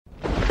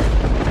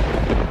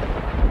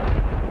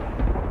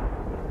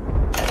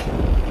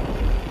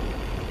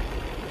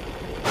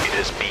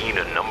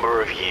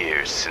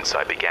years since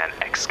I began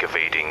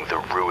excavating the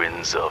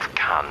ruins of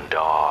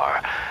Kandar,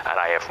 and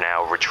I have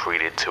now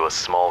retreated to a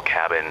small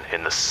cabin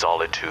in the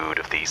solitude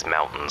of these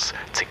mountains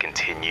to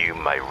continue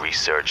my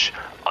research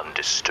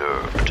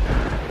undisturbed.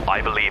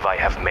 I believe I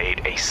have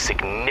made a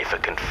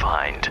significant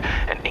find,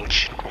 an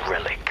ancient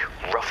relic,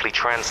 roughly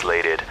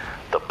translated,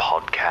 the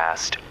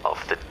podcast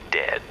of the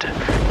dead.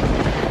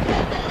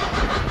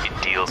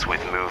 It deals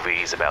with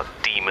movies about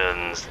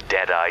demons,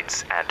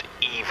 deadites, and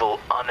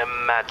evil,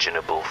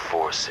 unimaginable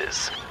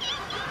forces.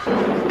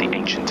 The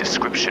ancient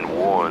description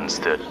warns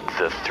that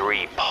the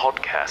 3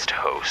 podcast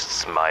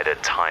hosts might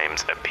at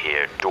times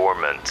appear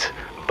dormant,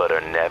 but are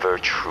never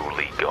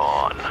truly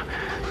gone.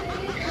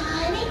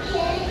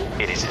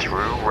 It is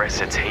through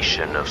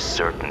recitation of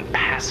certain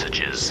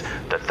passages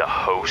that the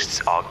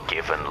hosts are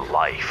given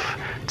life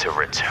to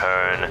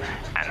return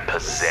and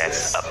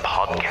possess a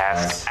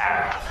podcast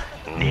app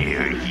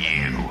near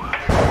you.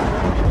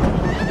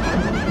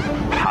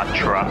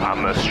 Patra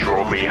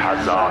Amastromi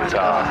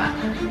Hazata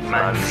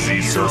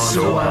Manziso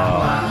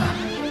Soawa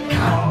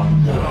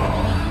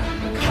Kanda.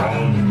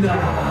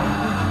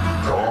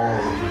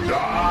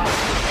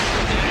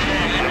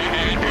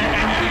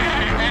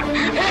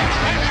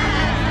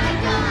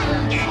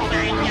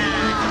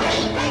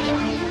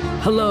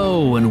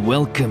 Hello and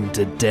welcome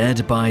to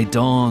Dead by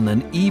Dawn,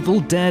 an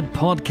Evil Dead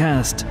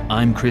podcast.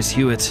 I'm Chris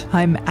Hewitt.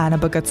 I'm Anna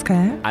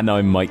Bogutskaya. And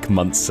I'm Mike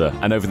Muncer.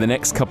 And over the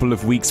next couple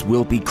of weeks,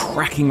 we'll be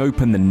cracking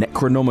open the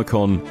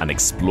Necronomicon and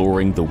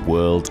exploring the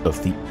world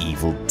of the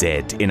Evil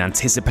Dead in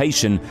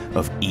anticipation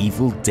of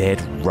Evil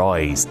Dead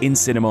Rise in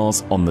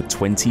cinemas on the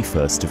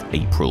 21st of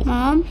April.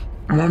 Mom?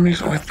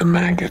 Mommy's with the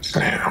maggots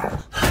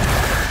now.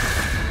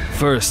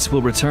 First,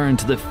 we'll return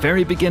to the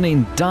very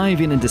beginning,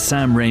 diving into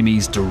Sam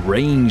Raimi's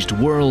deranged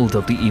world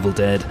of the Evil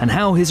Dead and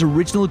how his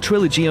original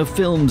trilogy of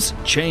films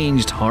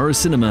changed horror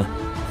cinema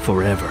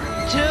forever.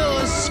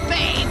 2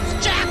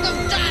 spades, jack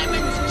of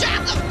diamonds,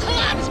 jack of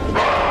clubs.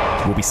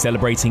 We'll be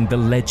celebrating the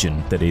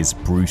legend that is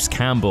Bruce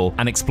Campbell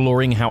and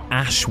exploring how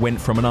Ash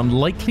went from an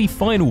unlikely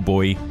final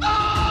boy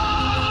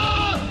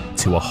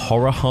to a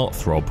horror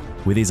heartthrob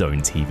with his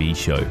own TV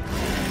show.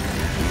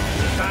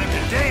 Time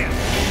to dance.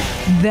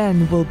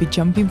 Then we'll be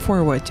jumping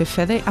forward to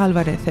Fede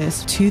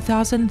Alvarez's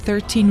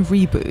 2013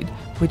 reboot,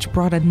 which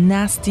brought a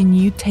nasty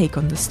new take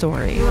on the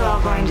story. We're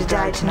all going to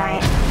die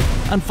tonight.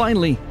 And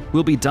finally,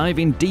 we'll be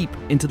diving deep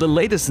into the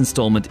latest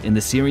installment in the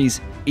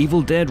series,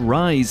 Evil Dead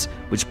Rise,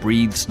 which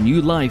breathes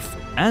new life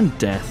and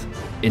death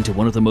into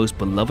one of the most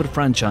beloved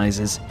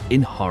franchises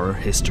in horror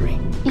history.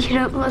 You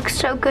don't look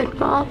so good,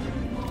 Mom.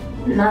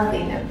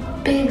 Nothing a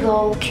big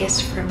old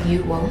kiss from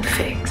you won't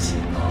fix.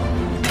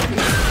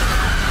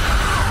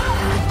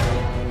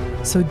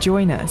 So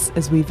join us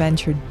as we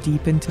venture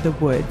deep into the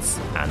woods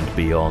and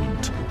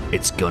beyond.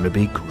 It's gonna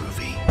be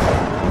groovy.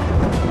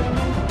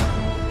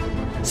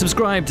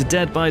 Subscribe to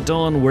Dead by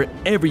Dawn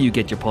wherever you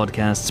get your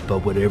podcasts,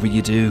 but whatever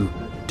you do,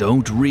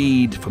 don't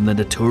read from the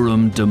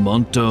Naturum de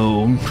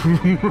Monto.